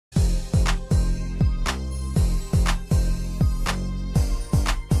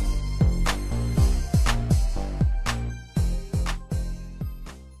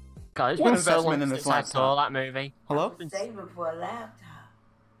God, it's What been so investment long in since this I saw laptop? that movie. Hello? Saving for a laptop.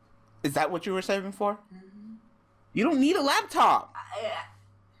 Is that what you were saving for? Mm-hmm. You don't need a laptop.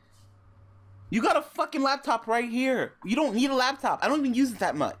 You got a fucking laptop right here. You don't need a laptop. I don't even use it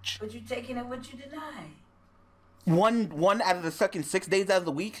that much. But you taking it what you deny. One out of the second 6 days out of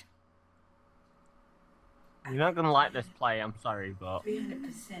the week. You're not gonna like this play, I'm sorry, but 300%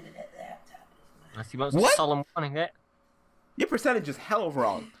 of that laptop is mine. unless he wants to What? solemn warning it. Your percentage is hell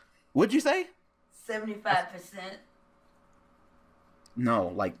wrong. What'd you say? 75%. No,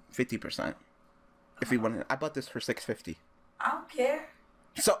 like 50%. If we wanted, I bought this for $650. I don't care.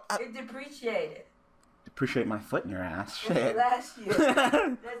 So It depreciated. appreciate my foot in your ass. That's Shit. last year.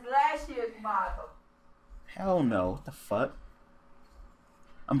 That's last year's model. Hell no. What the fuck?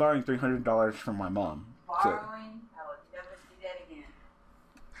 I'm borrowing $300 from my mom. Borrowing, I will never see that again.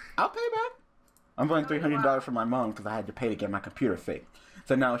 I'll pay back. I'm borrowing $300 from my mom because I had to pay to get my computer fixed.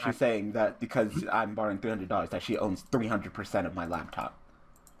 So now she's saying that because I'm borrowing $300 that she owns 300% of my laptop.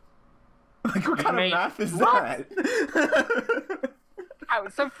 Like, what kind of math is that? Oh,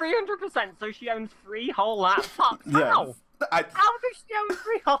 so 300%, so she owns 3 whole laptops? Yes. How? How does she own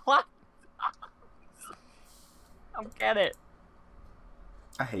 3 whole laptops? I don't get it.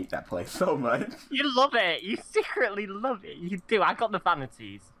 I hate that place so much. You love it. You secretly love it. You do. I got the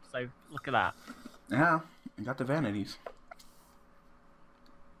vanities, so look at that. Yeah, I got the vanities.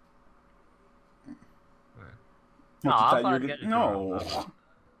 No, I thought I'd get it No.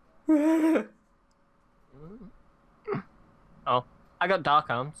 Oh, I got dark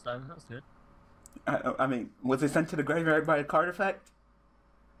arms, so that's good. I mean, was it sent to the graveyard by a card effect?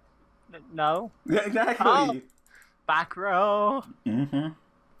 No. Yeah, exactly. Oh. Back row. Mm-hmm.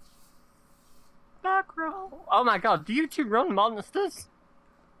 Back row. Oh my god, do you two run monsters?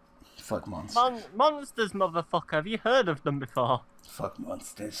 Fuck monsters. Monsters, motherfucker. Have you heard of them before? Fuck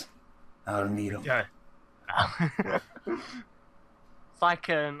monsters. I don't need them. Yeah. It's like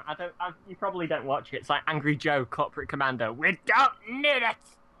you probably don't watch it. It's like Angry Joe, Corporate Commando. We don't need it.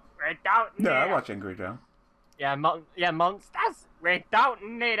 We don't need No, it. I watch Angry Joe. Yeah, monsters. We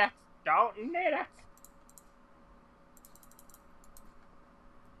don't need it. Don't need it.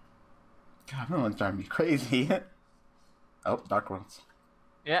 God, no one's driving me crazy. Oh, Dark Ones.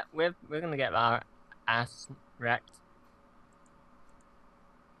 Yeah, we're gonna get our ass wrecked.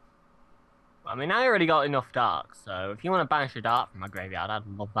 I mean, I already got enough dark, so if you want to banish a dark from my graveyard, I'd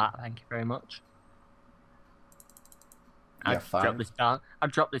love that. Thank you very much. Yeah,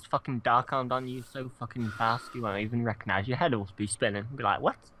 I'd drop this fucking dark armed on you so fucking fast you won't even recognize your head will be spinning. Be like,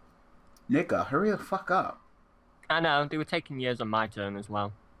 what? Nika, hurry the fuck up. I know, they were taking years on my turn as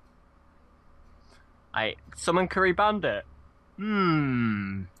well. Summon Curry Bandit. Do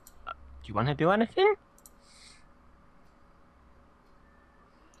you want to do anything?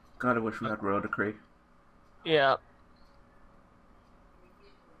 God, I wish we had Road Decree. Yeah.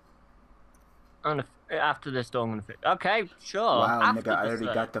 After this, though, I'm gonna fix. Okay, sure. Wow, After nigga, I the already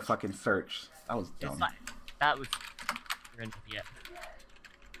search. got the fucking search. That was dumb. It's like, that was. You're an idiot.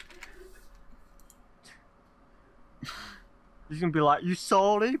 He's gonna be like, "You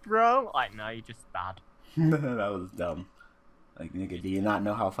sorry, bro?" Like, no, you're just bad. That was dumb. Like, nigga, do you not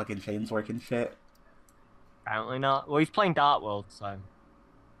know how fucking chains work and shit? Apparently not. Well, he's playing Dark World, so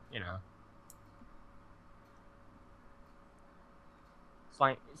you know. It's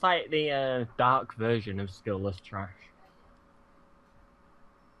like the dark version of Skillless Trash.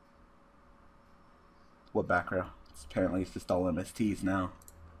 What back row? Apparently it's just all MSTs now.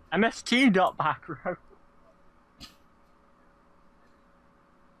 MST dot back row.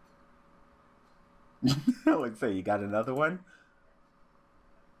 I would say you got another one.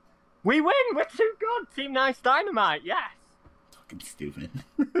 We win! We're too good! Team Nice Dynamite, yes! Fucking stupid.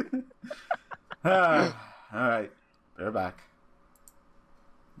 Alright, they're back.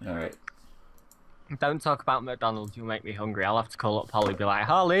 Alright. Don't talk about McDonald's, you'll make me hungry. I'll have to call up Holly, be like,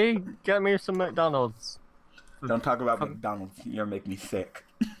 Holly, get me some McDonald's. Don't talk about McDonald's, you'll make me sick.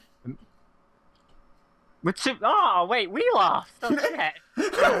 Oh, wait, we lost! Oh, shit!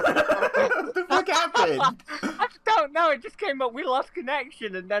 What the fuck happened? I just don't know, it just came up, we lost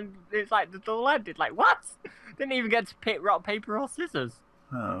connection, and then it's like, the lead did, like, what? Didn't even get to pick rock, paper, or scissors.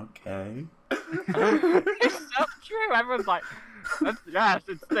 Okay. It's so true, everyone's like, yes,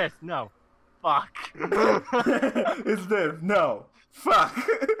 it's this, no. Fuck. It's this, no. Fuck.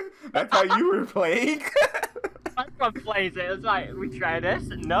 That's how you were playing? Everyone plays it, it's like, we try this,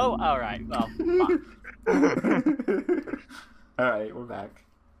 no? Alright, well, fuck. Alright, we're back.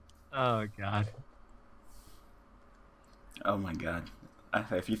 Oh, God. Oh my god.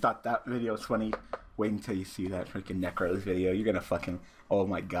 If you thought that video was funny, wait until you see that freaking Necros video. You're gonna fucking, oh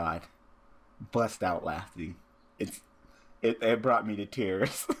my god, bust out laughing. It brought me to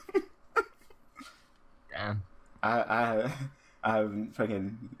tears. Damn. I haven't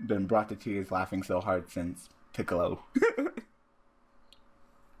freaking been brought to tears laughing so hard since Piccolo.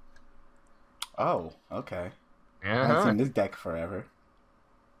 Oh, okay. I haven't seen this deck forever.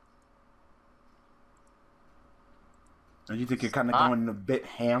 Don't you think you're kind of going a bit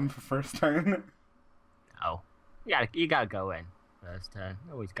ham for first turn? No. You gotta go in first turn.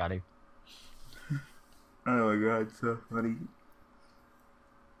 Always gotta. Oh my god, so funny.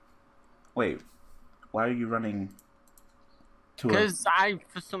 Wait, why are you running to Because I,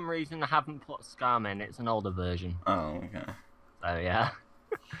 for some reason, haven't put Scam in. It's an older version. Oh, okay. So, yeah.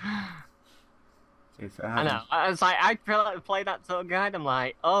 So I know. I was like, I play that tour guide. I'm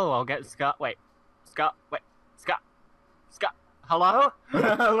like, oh, I'll get Scott. Wait. Scott. Hello?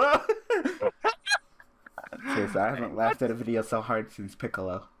 Hello? Seriously, I haven't laughed at a video so hard since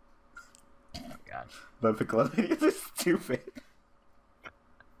Piccolo. Oh, my God. But Piccolo videos are stupid.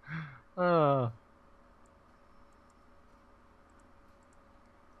 Oh.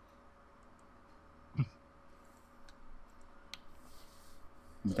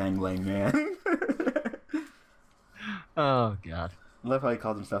 Dangling man. Oh, God. I love how he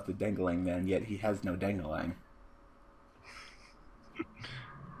calls himself the Dangling man, yet he has no dangling.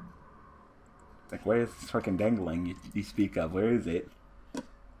 Like, where is this fucking dangling you speak of? Where is it?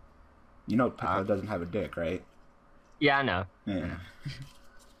 You know Piccolo doesn't have a dick, right? Yeah, I know. Yeah.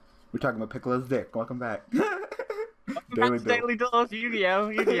 We're talking about Piccolo's dick. Welcome back. Daily Duels, Yu-Gi-Oh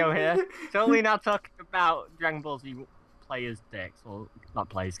here. Totally not talking about Dragon Ball Z players' dicks, or not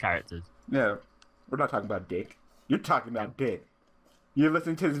players' characters. Yeah, we're not talking about dick. You're talking about dick. You're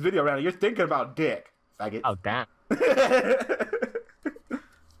listening to this video right now. You're thinking about dick. Faggot. Oh, damn.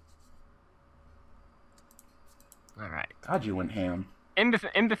 Alright. God, you went ham.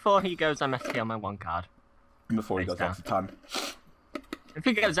 In before he goes MST on my one card. And before he goes Down. Exciton. If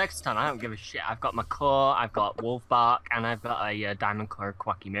he goes Exciton, I don't give a shit. I've got my core, I've got Wolf Bark, and I've got a Diamond Core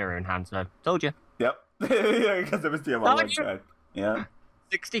Koa'ki Mirror in hand, so told you. Yep. Yeah, because it was the one card. Yeah.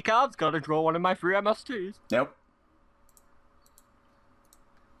 60 cards, gotta draw one of my 3 MS2s. Yep.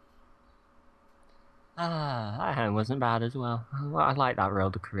 That hand wasn't bad as well. I like that roll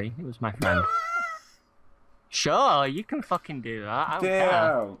decree. It was my friend. Sure, you can fucking do that. I don't care.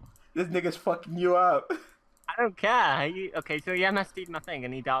 Damn. This nigga's fucking you up. I don't care. Okay, so he MSD'd my thing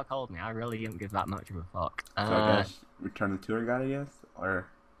and he dark hold me. I really don't give that much of a fuck. So I guess return the tour guide, I guess? Or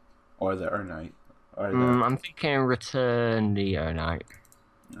the Urnite? Or the... I'm thinking return the Urnite.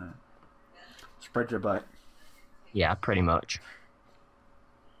 Spread your butt. Yeah, pretty much.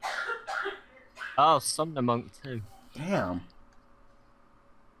 Oh, Thunder Monk too. Damn.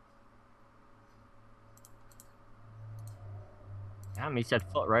 Damn, he said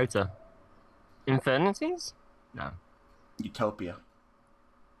foot rotor. Infinities? No. Utopia.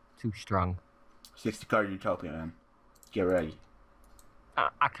 Too strong. 60 card Utopia, man. Get ready.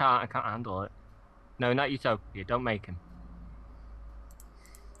 I can't handle it. No, not Utopia. Don't make him.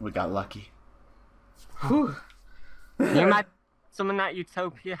 We got lucky. Whew. You imagine summon that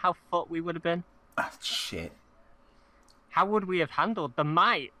Utopia, how fucked we would have been? Ah, shit. How would we have handled the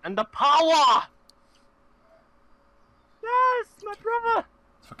might and the power? Yes, my brother!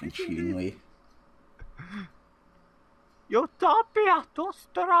 Fucking cheatingly. Utopia, too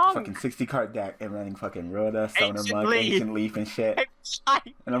strong! Fucking 60 card deck and running fucking Rhoda, Stoner Ancient Monk, Leaf. Ancient Leaf and shit. It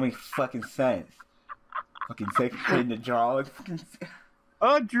don't make fucking sense. Fucking creating the draw. Like, fucking...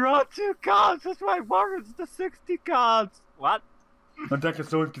 Oh, draw 2 cards! That's my warrants, the 60 cards! What? My deck is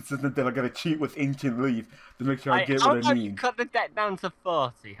so inconsistent that I gotta cheat with Ancient Leaf to make sure I get how what I about need. you cut the deck down to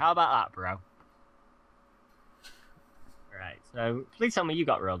 40? How about that, bro? Right, so please tell me you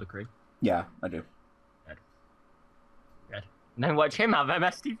got Royal Decree. Yeah, I do. Good. Good. And then watch him have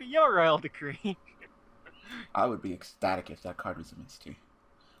MST for your Royal Decree. I would be ecstatic if that card was a mystery.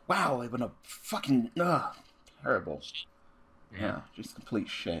 Wow, it went a fucking terrible. Yeah, just complete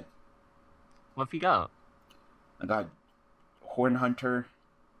shit. What have you got? I got Horn Hunter,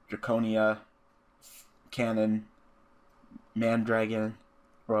 Draconia, Cannon, Mandragon,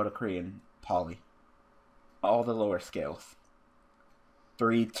 Royal Decree, and Poly. All the lower scales.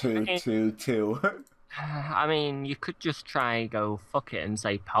 3, 2, 2, 2. I mean, you could just try go fuck it and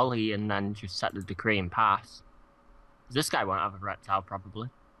say Poly and then just set the decree and pass. This guy won't have a reptile, probably.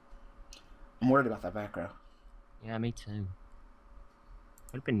 I'm worried about that back row. Yeah, me too.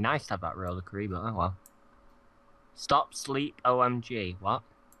 Would have been nice to have that Royal Decree, but oh well. Stop, sleep, OMG. What?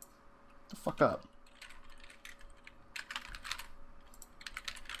 The fuck up.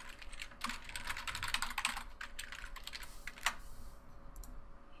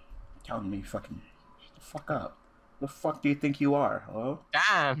 telling me fucking shut the fuck up. The fuck do you think you are? Hello?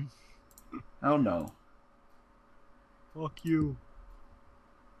 Damn. Hell no. Fuck you.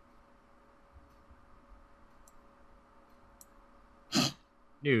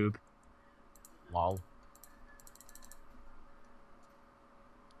 Noob. Lol.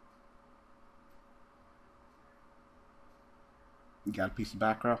 You got a piece of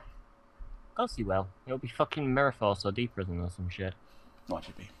back row? Of course he will. It'll be fucking Mirror Force or Deep Prison or some shit. Watch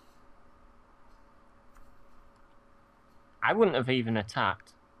it be. I wouldn't have even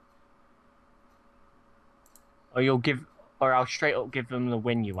attacked. Or you'll give, or I'll straight up give them the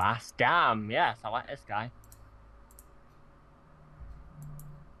win, you ass. Damn, yes, I like this guy.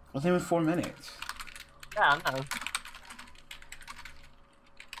 Wasn't even 4 minutes. Yeah, I know.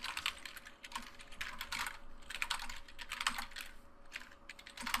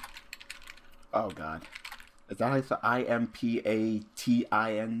 Oh god. Is that how you say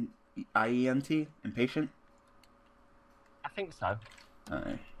IMPATINIENT? Impatient? I think so.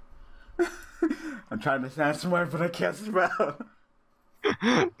 Alright. I'm trying to sound smart, but I can't spell.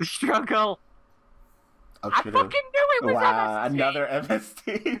 The struggle. Oh, I fucking knew it was wow, MST. another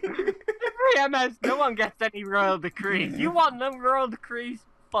MST. Every MS, no one gets any royal decrees. You want them royal decrees?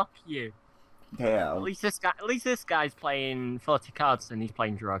 Fuck you. Damn. At least this guy's playing 40 cards and he's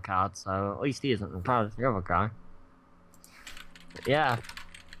playing draw cards, so at least he isn't as bad as the other guy. But yeah.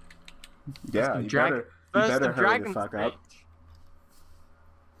 Yeah, you better hurry the fuck up.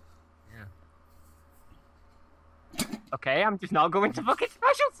 Yeah. Okay, I'm just not going to fucking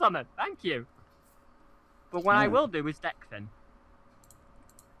special summon. Thank you. But what I will do is deck thin.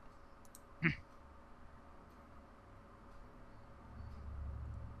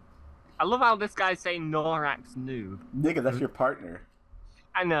 I love how this guy's saying Norax noob. Nigga, that's your partner.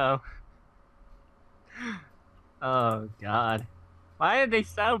 I know. Oh god. Why are they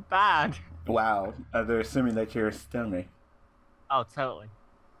so bad? Wow, they're assuming that you're a stoner. Oh, totally.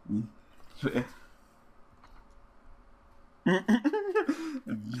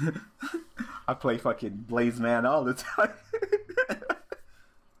 I play fucking Blaze Man all the time.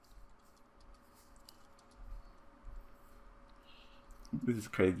 This is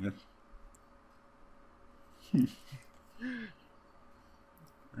crazy.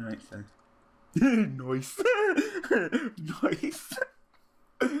 Alright, so. Nice. Nice.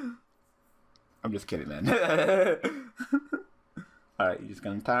 I'm just kidding, man. Alright, you just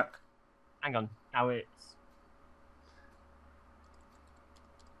gonna attack? Hang on. Now it's...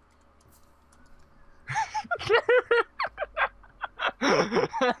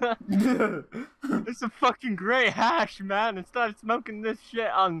 It's a fucking great hash, man. I started smoking this shit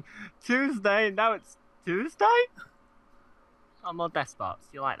on Tuesday, and now it's Tuesday? Oh, more despots.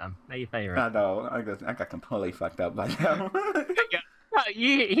 You like them? They're your favourite. I know. I got completely fucked up by now.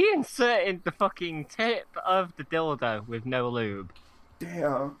 He inserted the fucking tip of the dildo with no lube.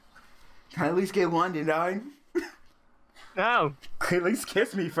 Damn. Can I at least get one, did I? No. At least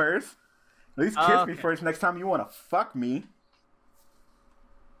kiss me first. At least kiss me first next time you want to fuck me.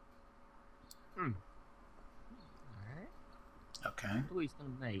 Alright. Okay. What he's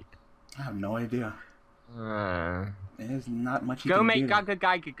gonna make? I have no idea. There's not much you go can make do. Gaga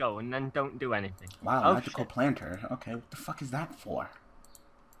Geiger go and then don't do anything. Wow, magical planter. Okay, what the fuck is that for?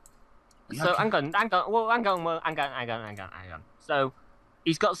 So hang on. So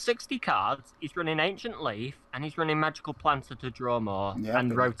he's got 60 cards, he's running Ancient Leaf, and he's running Magical Planter to draw more, Yep,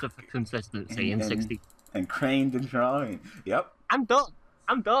 and Rota for consistency, and 60. And Crane and drawing. Yep. I'm done.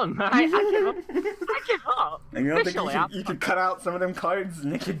 I give up. I give up. And you don't think you can cut out some of them cards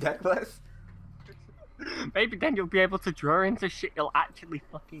and make your deck less? Maybe then you'll be able to draw into shit you'll actually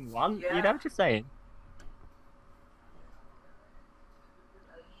fucking want. Yeah. You know what I'm saying?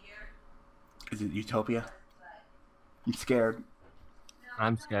 Is it Utopia? I'm scared.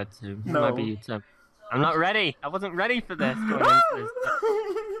 I'm scared too. No. Might be you too. I'm not ready. I wasn't ready for this going into this.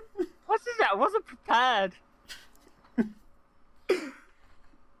 What's this? I wasn't prepared.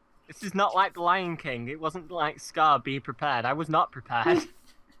 This is not like The Lion King. It wasn't like Scar, be prepared. I was not prepared.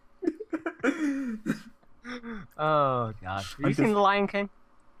 Oh, God. Have you seen The Lion King?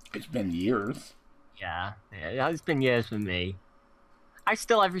 It's been years. Yeah, it's been years for me. I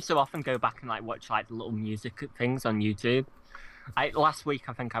still every so often go back and like watch like the little music things on YouTube. Last week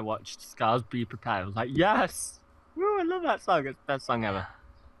I think I watched Scar's Be Prepared. I was like, yes! Woo, I love that song. It's the best song ever.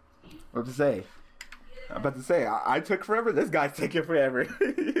 What to say? I'm about to say, I took forever. This guy's taking forever.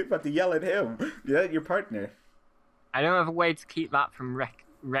 You're about to yell at him. Yeah, your partner. I don't have a way to keep that from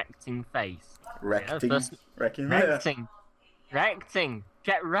recting face. Recting? Yeah, Recting? recting. Recting.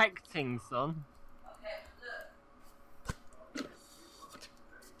 Get recting, son.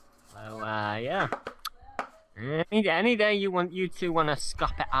 So, yeah. Any day you two want to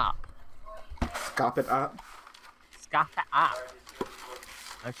scop it up. Scop it up. Scop it up.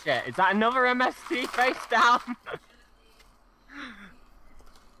 Oh shit, is that another MST face down?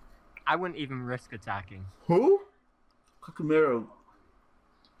 I wouldn't even risk attacking. Who? Kakamiro.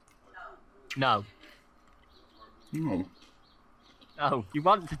 No. No. No, you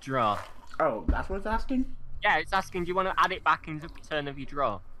want to draw. Oh, that's what it's asking? Yeah, it's asking, do you want to add it back into the turn of your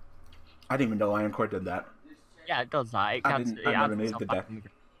draw? I didn't even know Iron Core did that. Yeah, it does that. It I counts, didn't- it I never adds made itself the back deck. in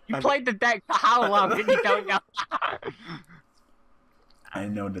You played the deck for how long and you don't know that? I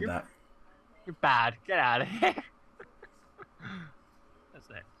didn't know it did that. You're bad. Get out of here. That's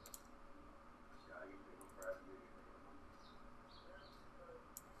it.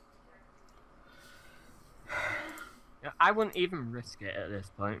 Yeah, I wouldn't even risk it at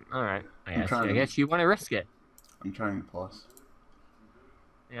this point. Alright. I guess you want to risk it. I'm trying to pause.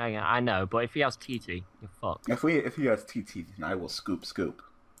 Yeah, I know, but if he has TT, you're fucked. If he has TT, then I will scoop.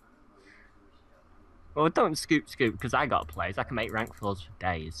 Well, don't scoop, because I got plays. I can make rank 4s for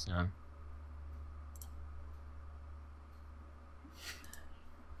days, so...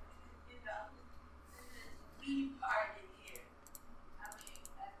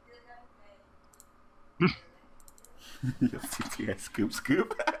 Yes, TT, I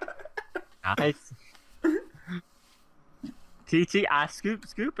scoop. Nice. TT, I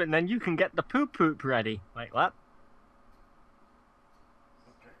scoop, and then you can get the poop ready. Wait, what?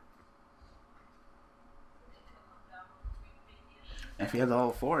 If he has a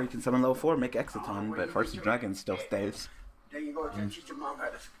level 4, he can summon level 4, make Exciton, but first the dragon still stays. There you go. Teach your mom how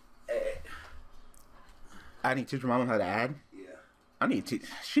to add. I need to teach your mom how to add? Yeah.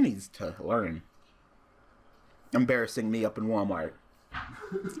 She needs to learn. Embarrassing me up in Walmart.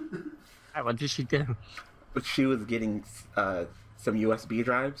 Right, what did she do? But she was getting some USB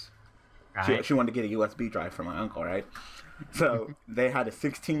drives. Right. She wanted to get a USB drive from my uncle, right? So they had a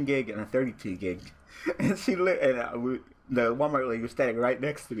 16 gig and a 32 gig. And the Walmart lady was standing right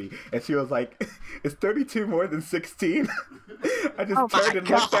next to me, and she was like, "Is 32 more than 16?" I just turned and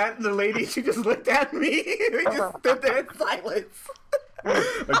looked at the lady. She just looked at me. We just stood there in silence.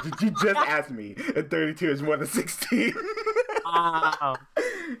 Like, did you just ask me if 32 is more than 16? Wow.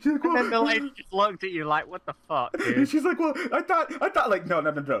 She's like, And then the lady just looked at you like, what the fuck, dude? She's like, well, I thought, like, no.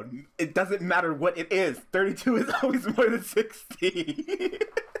 It doesn't matter what it is. 32 is always more than 16.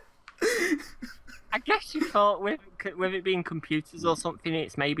 I guess you thought with it being computers or something,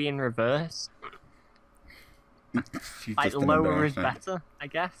 it's maybe in reverse. She's Like, just an lower is embarrassment. better, I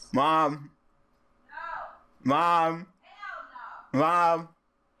guess. Mom. No. Mom. Hell no. Mom.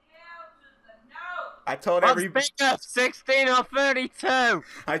 Hell to the no. I told What's every bigger, 16 or 32?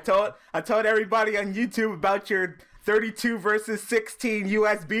 I told everybody on YouTube about your 32 versus 16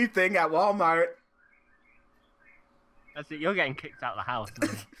 USB thing at Walmart. That's it, you're getting kicked out of the house,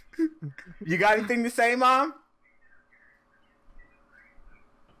 man. You got anything to say, Mom?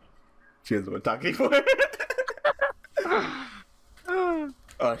 She doesn't want to talk anymore.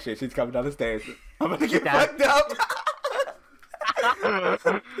 Oh shit, she's coming down the stairs. I'm gonna get fucked up.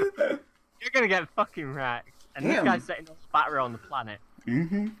 You're gonna get fucking wrecked. And Damn. this guy's setting up battery on the planet.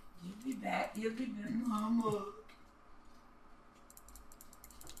 Mm-hmm. You'll be back. You'll be back, Mama.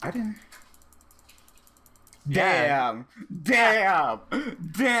 I didn't. Yeah. Damn!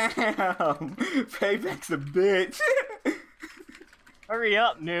 Payback's a bitch. Hurry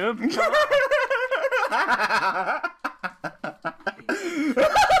up, noob.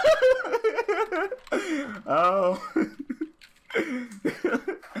 Oh.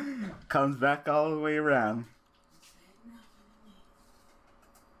 Comes back all the way around.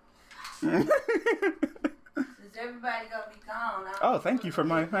 Since everybody gonna be gone, Oh, thank you for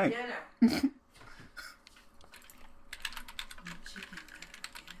my thanks. dinner.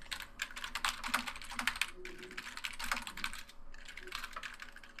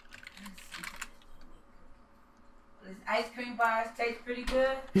 This ice cream bars taste pretty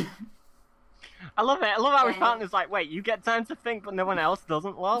good. I love it. I love how his partner's like, wait, you get time to think, but no one else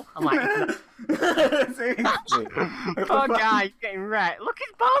doesn't, lol. I'm like, Seriously. poor guy, he's getting wrecked. Look,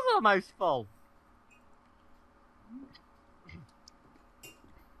 his bar's almost full.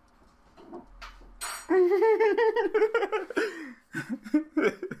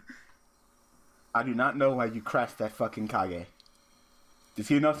 I do not know why you crashed that fucking Kage. Does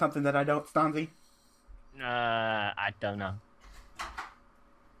he know something that I don't, Stonzy? I don't know.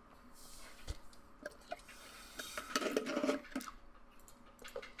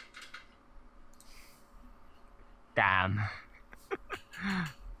 Damn.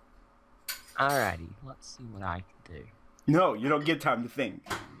 Alrighty, let's see what I can do. No, you don't get time to think.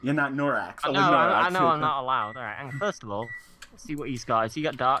 You're not Norax. I Only know, Norax. I know I'm not allowed. Alright, and first of all, let's see what he's got. Has he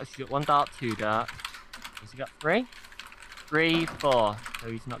got dark? He's got 1 dark, 2 dark. Has he got 3? 3, 4.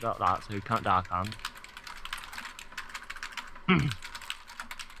 So he's not got that, so he can't dark hand.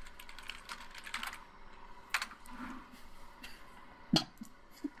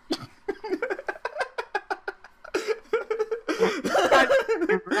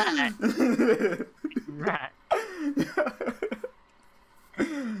 Right.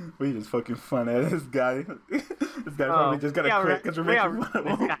 We just fucking fun at this guy. This guy probably just got to quit because we're making fun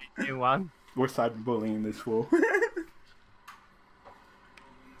of him. This guy We're cyberbullying this fool.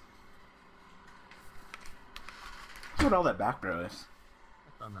 What all that back row is?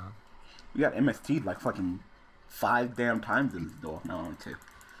 I don't know. We got MST'd like fucking 5 damn times in this duel. No, only 2.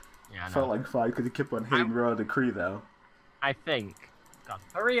 Yeah, I know. Felt like 5 because he kept on hitting Royal Decree though. I think. God,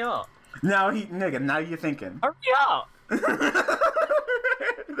 hurry up. Now now you're thinking. Hurry up!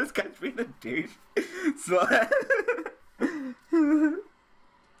 This guy's being a douche. So.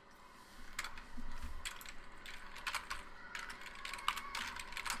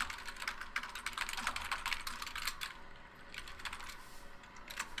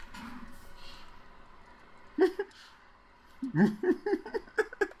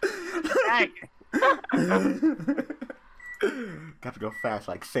 Hey. Got to go fast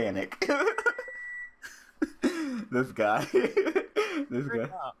like Sonic. This guy. This Hurry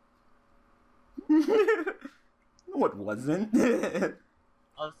guy. up. No, it wasn't.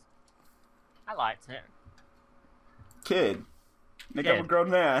 I liked it. Kid. Make Kid. up a grown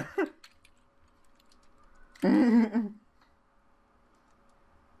man.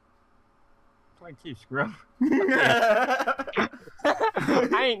 22 scrum.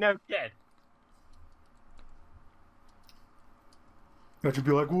 I ain't no kid. That should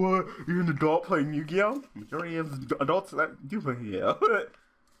be like, what? You're an adult playing Yu-Gi-Oh? Majority of adults that do play Yu-Gi-Oh.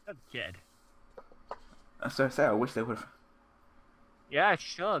 I'm a kid. That's what I say. I wish they would have. Yeah,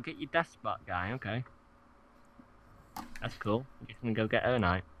 sure. Get your death spot guy. Okay. That's cool. I'm just gonna go get her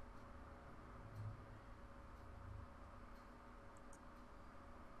night.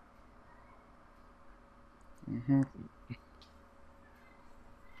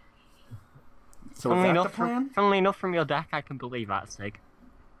 So Funnily is that the enough, plan? funnily enough, from your deck, I can believe that, Sig.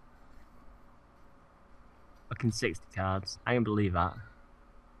 Fucking 60 cards. I can believe that.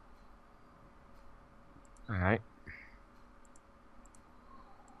 Alright.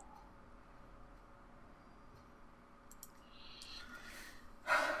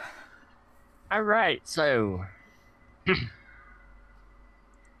 Alright, so...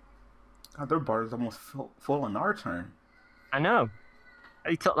 God, their bar is almost full on our turn. I know.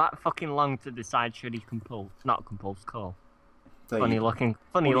 He took that fucking long to decide should he compulse, not compulse, call. So Funny you- looking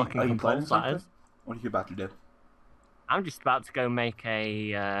are you compulse, planning that something? is. What are you about to do? I'm just about to go make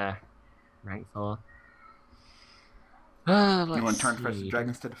a rank 4. You want Let's to turn first see.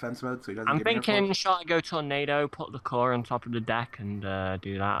 dragons to defense mode so he doesn't I'm get near thinking, force? shall I go Tornado, put the core on top of the deck and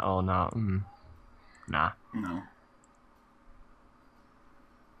do that or not? Nah. No.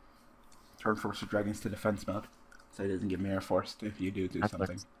 Turn first dragons to defense mode so he doesn't get mirror forced if you do That's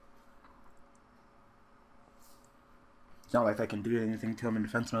something. what- It's not like they can do anything to him in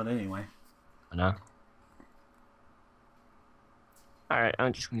defense mode anyway. I know. Alright,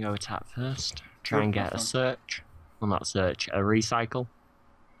 I'm just gonna go attack first. Try Sure, and get a that's search. Well, not search, a recycle.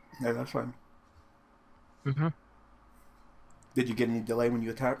 Yeah, that's fine. Mm-hmm. Did you get any delay when you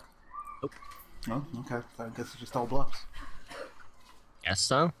attacked? Nope. No? Okay. So I guess it's just all bluffs. Guess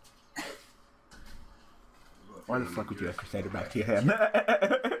so. Why the fuck would you have Crusader back to your hand?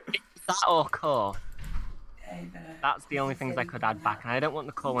 That or core. Hey, but That's the only things I could add back, and I don't want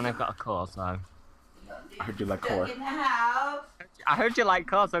the core when I've got a core, so... I heard you like core. in the house. I heard you like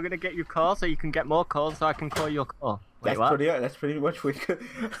core, so I'm gonna get you core so you can get more cores so I can core your core. Wait, what? That's pretty much what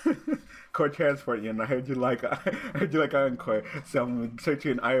core transport you. And I heard you like iron core, so I'm gonna search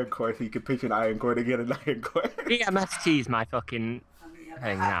you an iron core so you can pitch an iron core to get an iron core. DMST's my fucking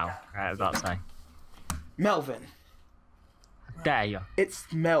thing now. Right, I've got to say. Melvin, Dare you. it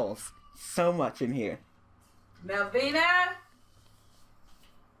smells so much in here. Melvina?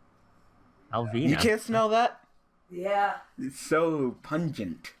 Alvina. You can't smell that? Yeah. It's so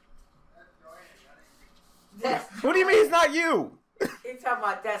pungent. That's What do you mean it's not you? he talking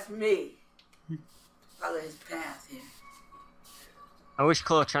about that's me. Follow his path here. I wish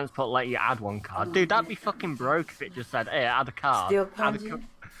Core Transport let you add one card. Dude, that'd be fucking broke if it just said, hey, add a card. Still Add a, pungent?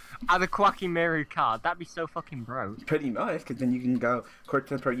 add a Koa'ki Miru card. That'd be so fucking broke. Pretty much, because then you can go core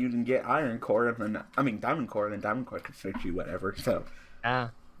transport, you can get iron core, and then diamond core, and then diamond core can search you whatever. So Yeah.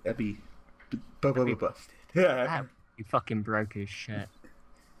 that'd be busted. Yeah. You fucking broke as shit.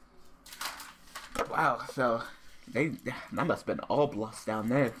 Wow, so that must have been all bluffs down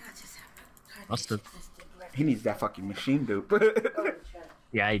there. Must have. He needs that fucking machine dupe.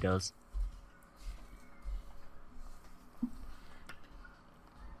 Yeah, he does.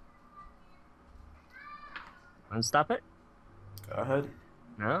 Want to stop it? Go ahead.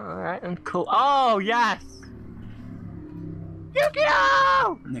 No, alright, and cool. Oh, yes!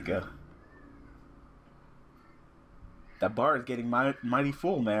 Yu-Gi-Oh! Nigga. That bar is getting mighty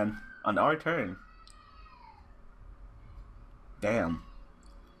full, man. On our turn. Damn.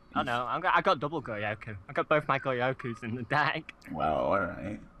 Oh no, I got double Goyoku. I got both my Goyokus in the deck. Wow,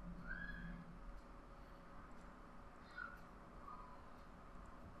 alright.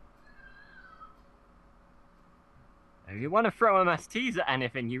 If you want to throw MSTs at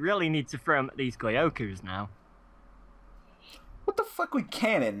anything, you really need to throw them at these Goyokus now. What the fuck with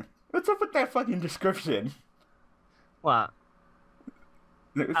cannon? What's up with that fucking description? What?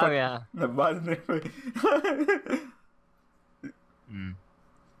 It's Oh, like yeah. The bottom there. Yeah,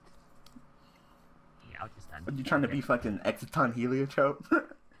 I'll just end. Are you trying to be fucking Exciton Heliotrope?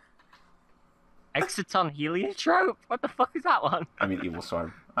 Exciton Heliotrope? What the fuck is that one? I mean, Evil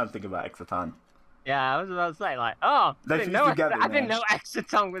Storm. I'm thinking about Exciton. Yeah, I was about to say, like, oh, I Let's didn't use know, together, I didn't man. know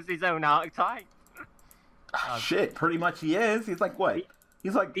Exciton was his own archetype. Shit, pretty much he is. He's like what?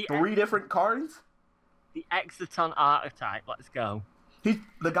 He's like the- 3 different cards? The Exciton archetype, let's go. The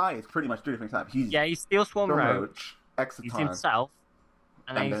guy is pretty much 3 different types. He's Yeah, he's Steel Swarm Roach. Roach, Exciton. He's himself.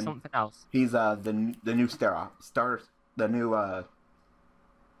 And then And he's then- something else. He's the new the new Sarah. Star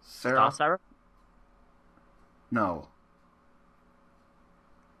Seraph? No.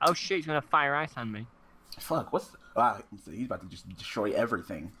 Oh shit, he's gonna fire ice on me. Fuck, what's wow, he's about to just destroy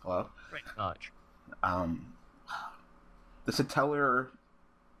everything. Hello? Pretty much. The Satellar.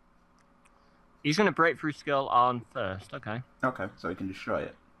 He's gonna breakthrough skill on first, okay. Okay, so he can destroy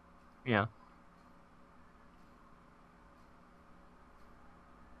it. Yeah.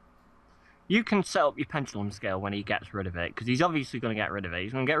 You can set up your pendulum scale when he gets rid of it, because he's obviously going to get rid of it.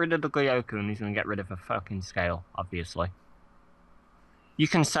 He's going to get rid of the Goyoku, and he's going to get rid of a fucking scale, obviously. You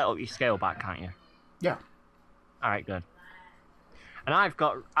can set up your scale back, can't you? Yeah. Alright, good. And I've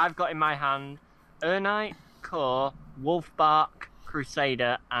got in my hand Urnite, Core, Wolfbark,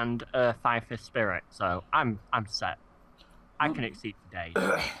 Crusader, and 5-5 Spirit. So I'm set. I can exceed the days.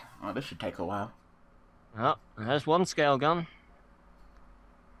 Oh, this should take a while. Oh, there's one scale gone.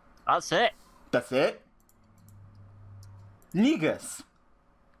 That's it. That's it? Negus.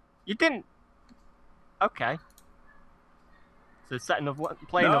 You didn't. Okay. So setting of one,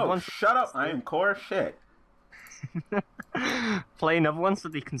 play another No, one. shut up. I am core shit. Play another one so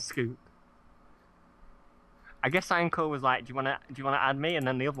they can scoop. I guess Ironcore was like, do you wanna add me? And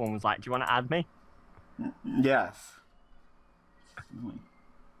then the other one was like, do you wanna add me? Yes.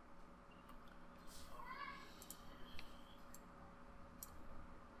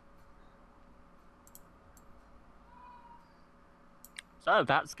 So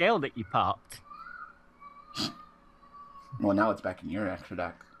that scale that you popped. Well, now it's back in your extra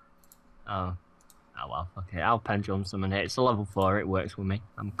deck. Oh. Oh well, okay. I'll pendulum summon it. It's a level 4, it works with me.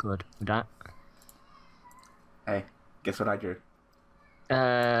 I'm good with that. Hey, guess what I drew?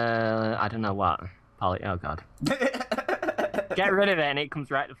 I don't know what. Oh god. Get rid of it and it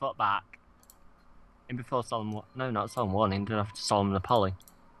comes right the foot back. In before Solemn no, not Solemn Warning, don't have to Solemn the Poly.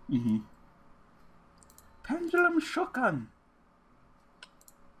 Pendulum Shokan.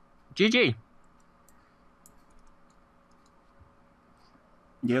 GG.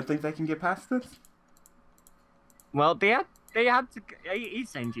 You don't think they can get past this? Well, they had to. He's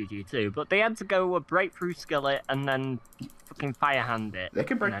saying GG too, but they had to go a breakthrough skillet and then fucking firehand it. They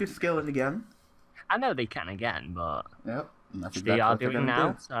can break you know. this skillet again. I know they can again, but Yep. And that's they exactly are what they're doing gonna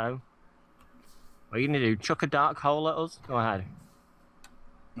now. do. So, what are you gonna do? Chuck a dark hole at us? Go ahead.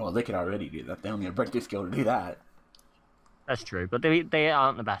 Well, they can already do that. They don't need to break this skill to do that. That's true, but they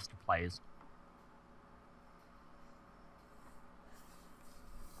aren't the best of players.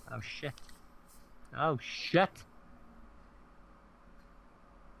 Oh shit! Oh shit!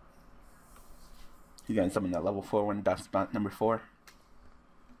 He's gonna summon that level 4 one dust spot number 4.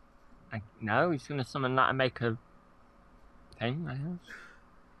 No, he's gonna summon that and make a thing, I guess.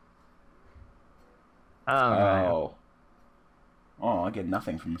 Oh, right. Oh, I get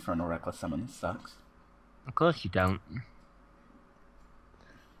nothing from Infernal Reckless Summon. This sucks. Of course you don't.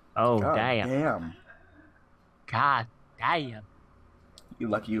 Oh, God damn. damn. God damn. You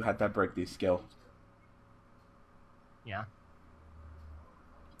lucky you had that breakthrough skill. Yeah.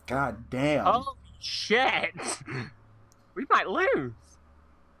 God damn. Oh, shit! We might lose.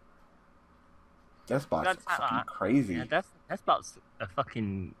 That spot's That's fucking that. crazy. Yeah, that's about a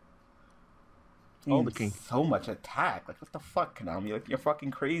fucking All the king. So much attack. Like, what the fuck, Konami? Like, you're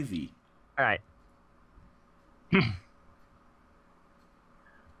fucking crazy. Alright.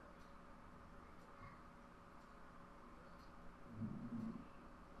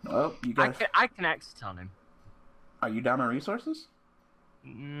 Oh, you guys. I can exit on him. Are you down on resources?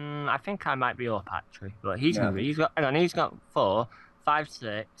 I think I might be up actually, but he's gonna be. He's got 4, 5,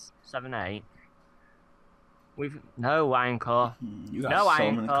 6, 7, 8. We've no Iron Core. You got no so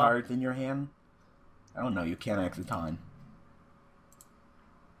Iron many Core. cards in your hand. I don't know. You can't exit on.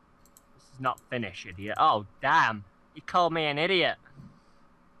 This is not finished, idiot. Oh damn! He called me an idiot.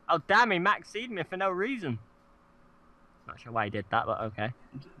 Oh damn! He maxed me for no reason. Not sure why he did that, but okay.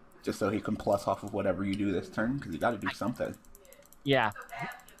 Just so he can plus off of whatever you do this turn, because you got to do something. Yeah.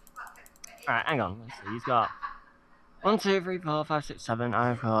 Alright, hang on. Let's see. He's got 1, 2, 3, 4, 5, 6, 7.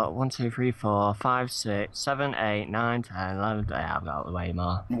 I've got 1, 2, 3, 4, 5, 6, 7, 8, 9, 10, 11. Yeah, I've got way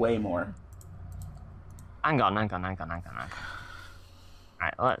more. Way more. Hang on. Alright,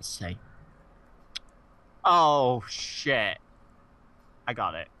 let's see. Oh, shit. I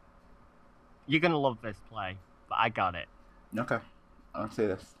got it. You're gonna love this play, but I got it. Okay. I'll say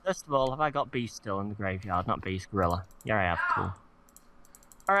this. First of all, have I got Beast still in the graveyard? Not Beast, Gorilla. Yeah, I have. Cool.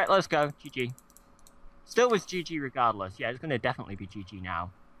 Alright, let's go. GG. Still was GG regardless. Yeah, it's going to definitely be GG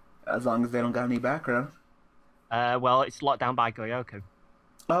now. As long as they don't got any background. Well, it's locked down by Goyoku.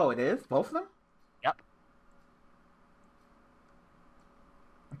 Oh, it is? Both of them? Yep.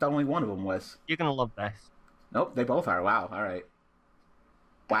 I thought only one of them was. You're going to love this. Nope, they both are. Wow, alright.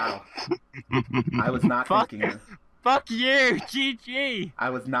 Wow. I was not thinking... Fuck you! GG!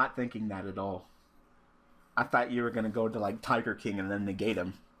 I was not thinking that at all. I thought you were going to go to, like, Tiger King and then negate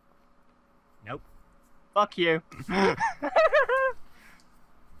him. Nope. Fuck you.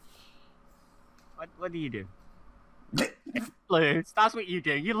 What do you do? Lose. That's what you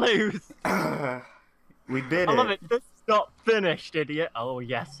do. You lose. We did it. I love it. This is not finished, idiot. Oh,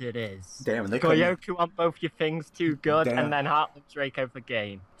 yes, it is. Damn, they Goyoku on both your things too good, Damn. and then Heartland Draco for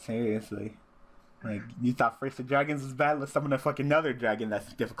gain. Seriously. Like, you thought First of Dragons was bad? Let's summon a fucking another dragon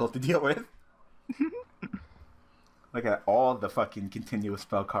that's difficult to deal with. Look at all the fucking continuous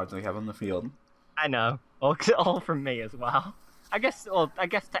spell cards we have on the field. I know. All from me as well. I guess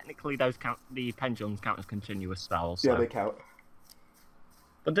technically those count. The pendulums count as continuous spells. So. Yeah, they count.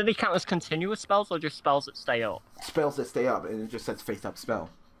 But do they count as continuous spells or just spells that stay up? Spells that stay up, and it just says face up spell.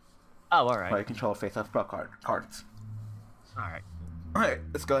 Oh, all right. Like control face up spell cards. All right. All right,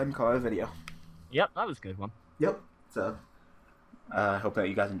 let's go ahead and call it a video. Yep, that was a good one. Yep. So, I hope that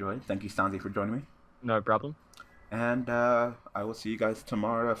you guys enjoyed. Thank you, Stonzy, for joining me. No problem. And I will see you guys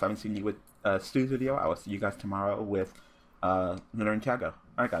tomorrow. If I haven't seen you with Stu's video, I will see you guys tomorrow with Lunar and Tiago.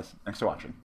 Alright guys, thanks for watching.